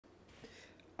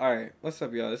Alright, what's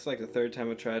up, y'all? It's like the third time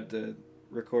I tried to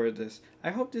record this. I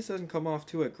hope this doesn't come off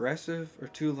too aggressive or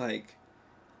too, like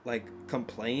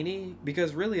complainy,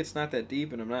 because really it's not that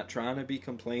deep and I'm not trying to be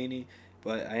complainy,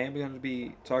 but I am going to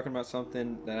be talking about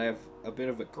something that I have a bit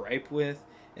of a gripe with,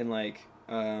 and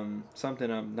something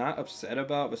I'm not upset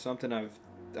about, but something I'm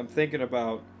thinking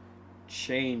about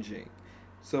changing.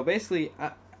 So basically,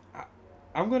 I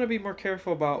I'm going to be more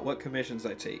careful about what commissions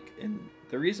I take, and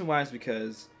the reason why is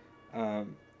because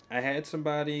I had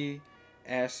somebody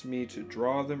ask me to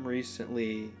draw them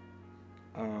recently,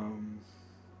 um,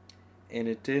 and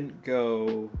it didn't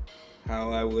go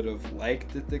how I would have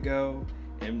liked it to go.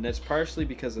 And that's partially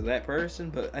because of that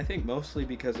person, but I think mostly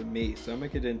because of me. So I'm gonna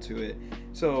get into it.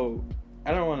 So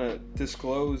I don't want to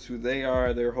disclose who they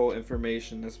are, their whole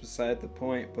information. That's beside the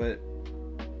point. But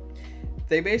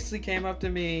they basically came up to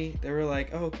me. They were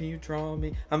like, "Oh, can you draw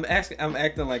me?" I'm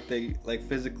acting like they like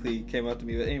physically came up to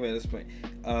me. But anyway, at this point,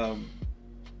 um,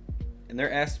 and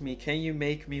they're asking me, "Can you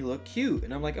make me look cute?"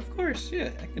 And I'm like, "Of course, yeah,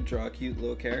 I can draw a cute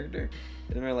little character."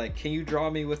 And they're like, "Can you draw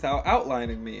me without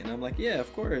outlining me?" And I'm like, "Yeah,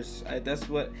 of course." That's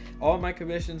what all my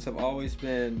commissions have always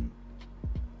been.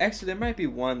 Actually, there might be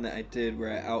one that I did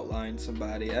where I outlined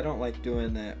somebody. I don't like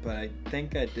doing that, but I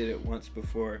think I did it once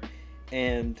before.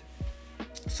 And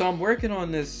so I'm working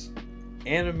on this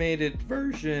animated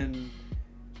version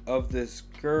of this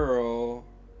girl,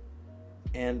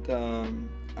 and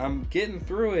I'm getting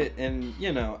through it, and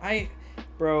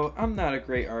bro, I'm not a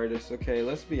great artist, okay?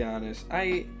 Let's be honest.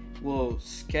 I will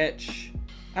sketch.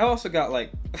 I also got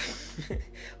like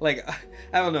like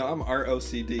I don't know, I'm art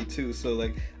OCD too, so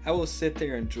like I will sit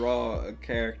there and draw a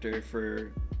character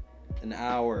for an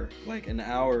hour, like an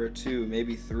hour or two,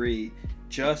 maybe three,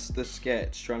 just the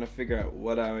sketch, trying to figure out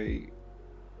what I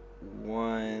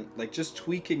want, like just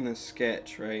tweaking the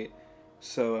sketch, right?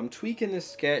 So I'm tweaking the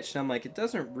sketch, and I'm like, it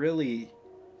doesn't really,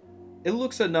 it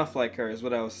looks enough like her, is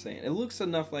what I was saying. It looks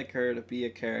enough like her to be a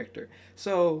character.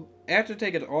 So after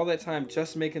taking all that time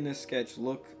just making this sketch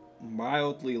look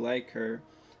mildly like her,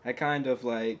 I kind of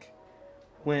like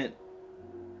went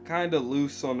kind of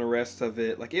loose on the rest of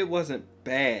it. Like, it wasn't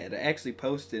bad. I actually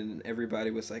posted and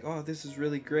everybody was like, "Oh, this is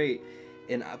really great."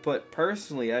 But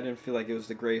personally, I didn't feel like it was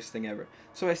the greatest thing ever.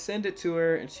 So I send it to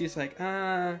her and she's like,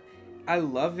 "I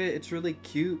love it. It's really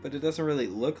cute, but it doesn't really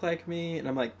look like me." And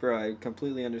I'm like, "Bro, I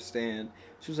completely understand."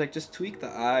 She was like, "Just tweak the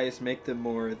eyes, make them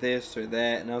more this or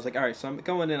that." And I was like, "All right." So I'm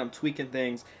going in, I'm tweaking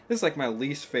things. This is like my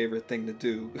least favorite thing to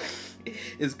do,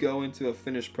 is go into a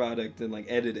finished product and like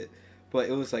edit it. But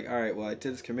it was like, "All right, well, I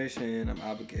did this commission. I'm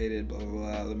obligated. Blah blah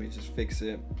blah. Let me just fix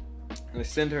it." And I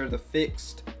send her the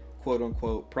fixed, quote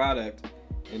unquote, product.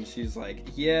 And she's like,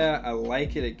 "Yeah, I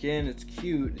like it again. It's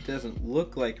cute. It doesn't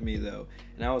look like me though."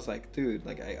 And I was like, "Dude,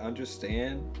 like, I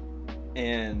understand."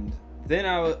 And then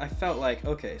I felt like,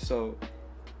 okay, so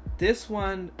this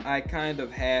one I kind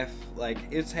of half, like,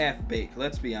 it's half baked.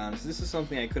 Let's be honest. This is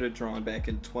something I could have drawn back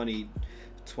in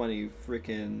 2020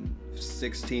 freaking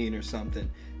 16 or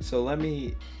something. So let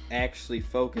me actually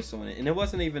focus on it. And it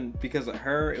wasn't even because of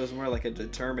her, it was more like a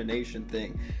determination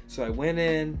thing. So I went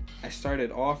in, I started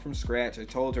off from scratch. I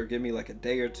told her, "Give me like a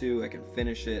day or two, I can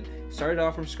finish it." Started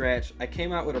off from scratch. I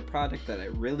came out with a product that I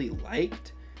really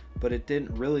liked, but it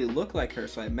didn't really look like her.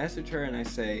 So I message her and I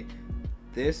say,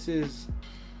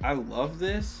 I love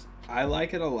this, I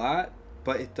like it a lot,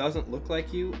 but it doesn't look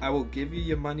like you. I will give you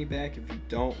your money back if you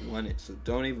don't want it, so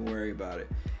don't even worry about it."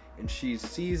 And she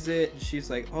sees it and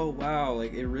she's like, "Oh wow,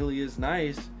 like, it really is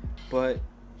nice, but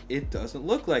it doesn't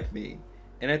look like me."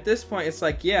 And at this point it's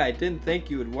like, yeah, I didn't think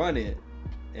you would want it,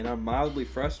 and I'm mildly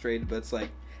frustrated. But it's like,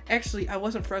 actually, I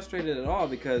wasn't frustrated at all,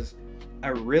 because I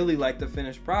really like the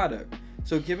finished product.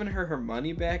 So giving her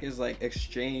money back is like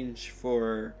exchange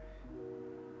for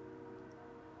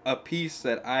a piece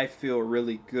that I feel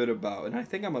really good about. And I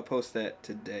think I'm gonna post that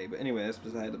today, but anyway, that's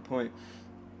beside the point.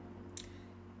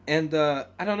 And I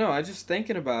don't know, I just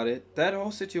thinking about it, that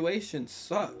whole situation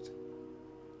sucked.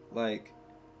 Like,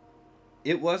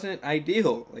 it wasn't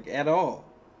ideal, like, at all.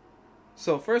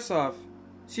 So first off,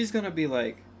 she's gonna be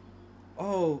like,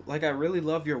 "Oh, like, I really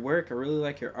love your work, I really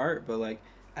like your art, but like,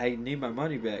 I need my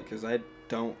money back because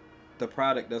the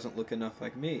product doesn't look enough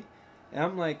like me." And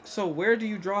I'm like, "So where do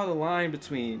you draw the line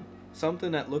between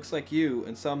something that looks like you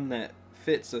and something that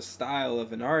fits a style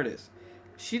of an artist?"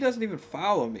 She doesn't even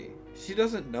follow me. She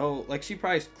doesn't know. Like, she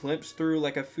probably glimpsed through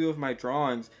like a few of my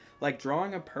drawings. Like,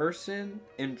 drawing a person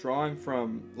and drawing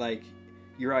from like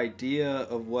your idea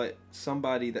of what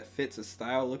somebody that fits a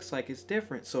style looks like is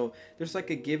different. So there's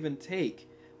like a give and take.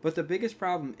 But the biggest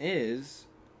problem is,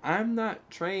 I'm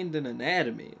not trained in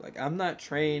anatomy. Like, I'm not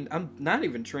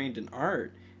even trained in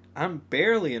art. I'm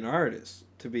barely an artist,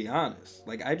 to be honest.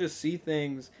 Like, I just see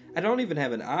things. I don't even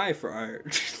have an eye for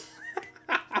art.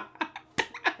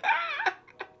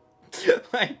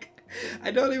 Like,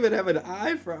 I don't even have an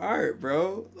eye for art,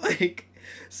 bro. Like,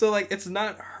 so, like, it's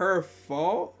not her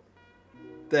fault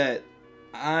that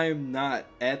I'm not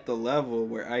at the level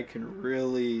where I can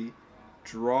really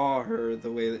draw her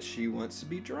the way that she wants to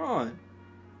be drawn.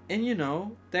 And, you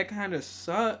know, that kind of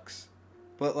sucks.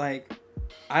 But, like,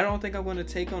 I don't think I'm going to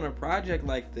take on a project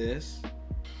like this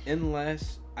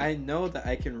unless I know that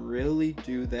I can really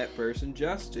do that person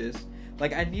justice.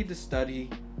 Like, I need to study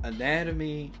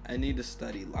anatomy, I need to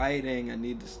study lighting, I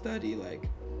need to study, like,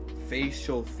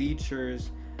 facial features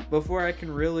before I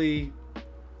can really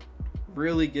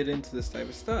get into this type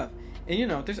of stuff. And, you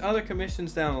know, there's other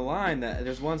commissions down the line that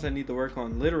there's ones I need to work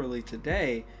on literally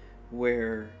today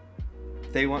where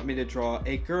they want me to draw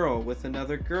a girl with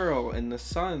another girl in the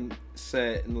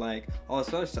sunset and like all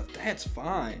this other stuff. That's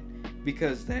fine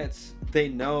because they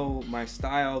know my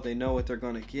style, they know what they're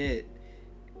gonna get.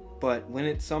 But when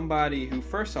it's somebody who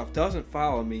first off doesn't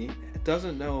follow me,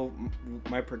 doesn't know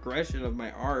my progression of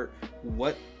my art,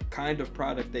 what kind of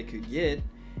product they could get,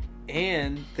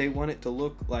 and they want it to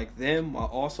look like them while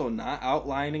also not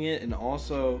outlining it and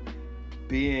also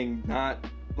being not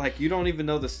like, you don't even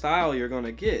know the style you're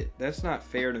gonna get. That's not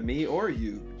fair to me or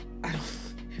you.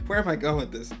 Where am I going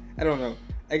with this? I don't know.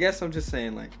 I guess I'm just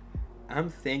saying, like, I'm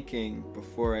thinking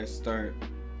before I start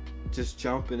just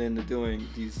jumping into doing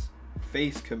these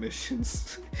face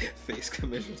commissions.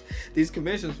 These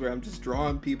commissions where I'm just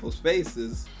drawing people's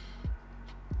faces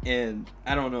and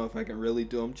I don't know if I can really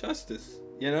do them justice.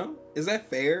 You know? Is that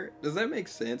fair? Does that make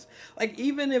sense? Like,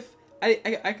 even if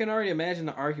I can already imagine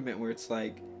the argument where it's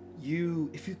like,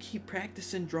 if you keep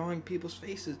practicing drawing people's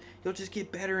faces, you'll just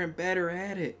get better and better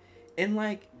at it. And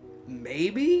like,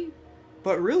 maybe,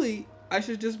 but really, I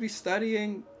should just be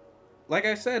studying, like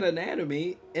I said,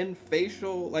 anatomy and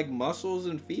facial, like, muscles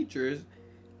and features,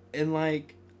 and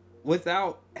like,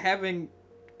 without having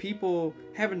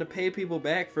to pay people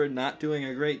back for not doing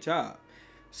a great job.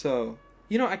 So,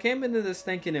 you know, I came into this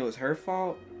thinking it was her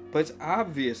fault, but it's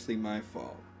obviously my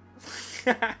fault.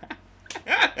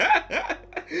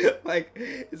 Like,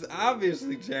 it's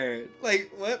obviously Jared.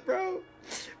 Like, what, bro?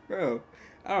 Bro,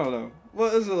 I don't know.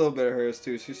 Well, it's a little bit of hers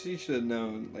too. She should have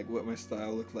known like what my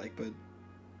style looked like, but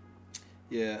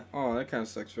yeah. Oh, that kind of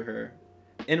sucks for her.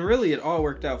 And really, it all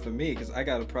worked out for me because I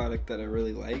got a product that I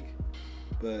really like.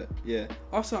 But yeah.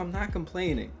 Also, I'm not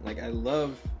complaining. Like, I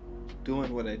love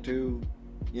doing what I do.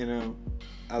 You know,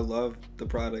 I love the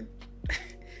product.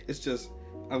 It's just,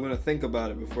 I'm gonna think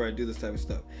about it before I do this type of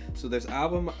stuff. So there's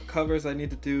album covers I need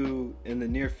to do in the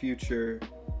near future,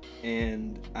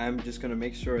 and I'm just gonna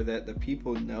make sure that the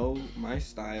people know my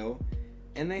style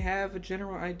and they have a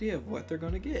general idea of what they're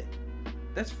gonna get.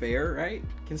 That's fair, right?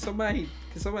 Can somebody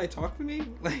talk to me?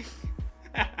 Like,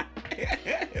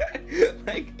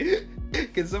 like,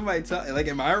 can somebody talk? Like,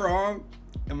 am I wrong?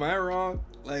 Am I wrong?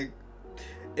 Like,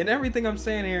 in everything I'm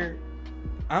saying here,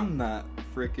 I'm not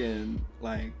freaking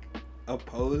like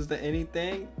opposed to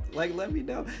anything. Like, let me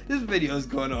know. This video is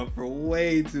going on for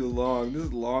way too long. This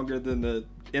is longer than the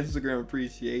Instagram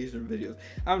appreciation videos.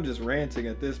 I'm just ranting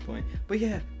at this point. But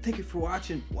yeah, thank you for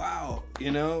watching. Wow,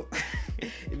 you know,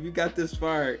 if you got this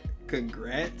far,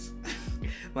 congrats.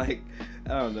 Like, I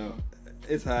don't know,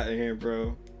 it's hot in here,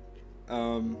 bro.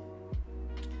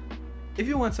 If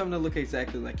you want something to look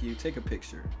exactly like you, take a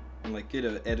picture and like get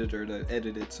an editor to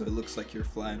edit it so it looks like you're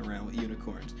flying around with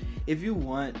unicorns. If you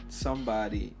want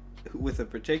somebody with a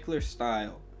particular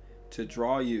style to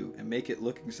draw you and make it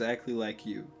look exactly like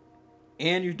you,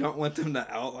 and you don't want them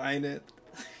to outline it,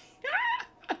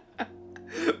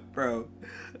 bro,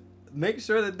 make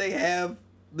sure that they have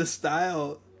the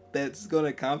style that's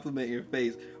gonna complement your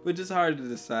face, which is hard to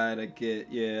decide. I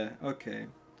get, yeah, okay.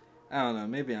 I don't know,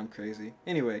 maybe I'm crazy.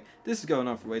 Anyway, this is going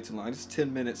on for way too long. This is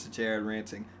 10 minutes of Jared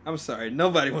ranting. I'm sorry,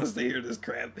 nobody wants to hear this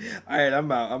crap. Alright, I'm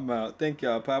out. Thank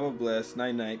y'all. Papa bless.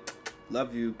 Night night.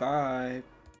 Love you. Bye.